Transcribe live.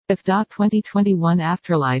Afdah 2021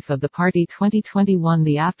 Afterlife of the Party 2021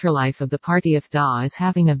 The Afterlife of the Party Afdah is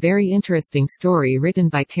having a very interesting story written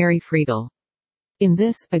by Carrie Friedel. In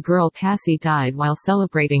this, a girl Cassie died while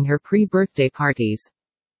celebrating her pre-birthday parties.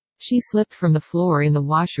 She slipped from the floor in the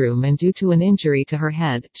washroom and due to an injury to her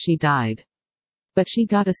head, she died. But she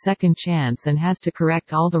got a second chance and has to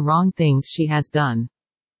correct all the wrong things she has done.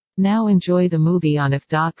 Now enjoy the movie on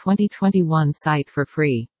Afdah 2021 site for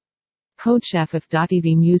free. Code Chef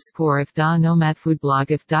Afdah.tv Muse Score Afdah Nomad Food Blog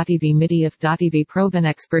Afdah.tv MIDI Afdah.tv Proven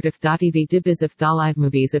Expert Afdah.tv Dibiz Afdah Live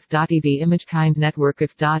Movies Afdah.tv Image Kind Network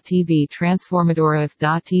Afdah.tv Transformadora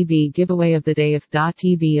Afdah.tv Giveaway of the Day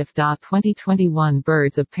Afdah.tv Afdah 2021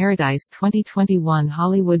 Birds of Paradise 2021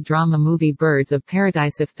 Hollywood drama movie Birds of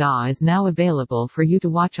Paradise Afdah is now available for you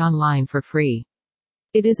to watch online for free.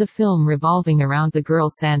 It is a film revolving around the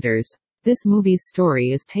girl Sanders. This movie's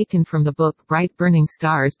story is taken from the book Bright Burning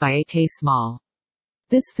Stars by A.K. Small.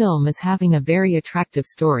 This film is having a very attractive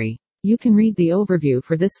story. You can read the overview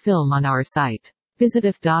for this film on our site. Visit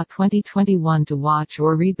Afdah 2021 to watch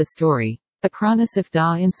or read the story. Acronis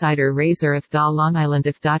Afdah Insider Razor Afdah Long Island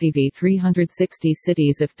Afdah.tv 360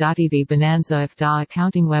 Cities Afdah.tv Bonanza Afdah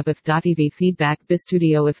Accounting Web Afdah.tv Feedback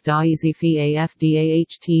Bistudio Afdah EasyFi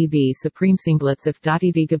AFDAH Supreme Singlets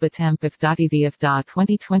Afdah.tv Gabatemp Afdah.tv Afdah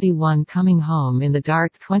 2021 Coming Home in the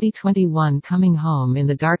Dark 2021 Coming Home in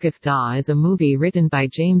the Dark Afdah is a movie written by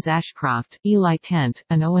James Ashcroft, Eli Kent,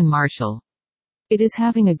 and Owen Marshall. It is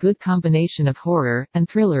having a good combination of horror and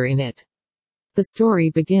thriller in it. The story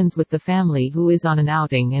begins with the family who is on an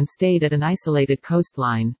outing and stayed at an isolated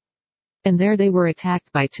coastline. And there they were attacked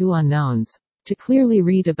by two unknowns. To clearly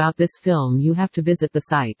read about this film you have to visit the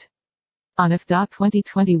site. On Afdah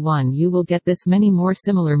 2021 you will get this many more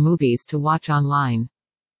similar movies to watch online.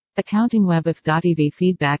 Accounting Web Afdah.tv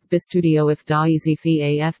Feedback Bistudio Afdah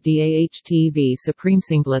EasyFi AFDAH Supreme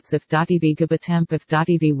Singlets Afdah.tv Gabatemp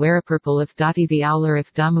Afdah.tv Wearapurple Afdah.tv Owler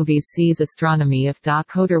Afdah Movies Seas Astronomy Afdah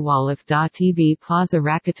Coderwall Afdah.tv Plaza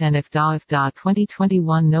Rakuten Afdah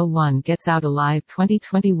 2021 No One Gets Out Alive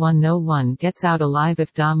 2021 No One Gets Out Alive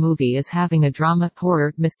Afdah movie is having a drama,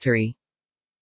 horror, mystery.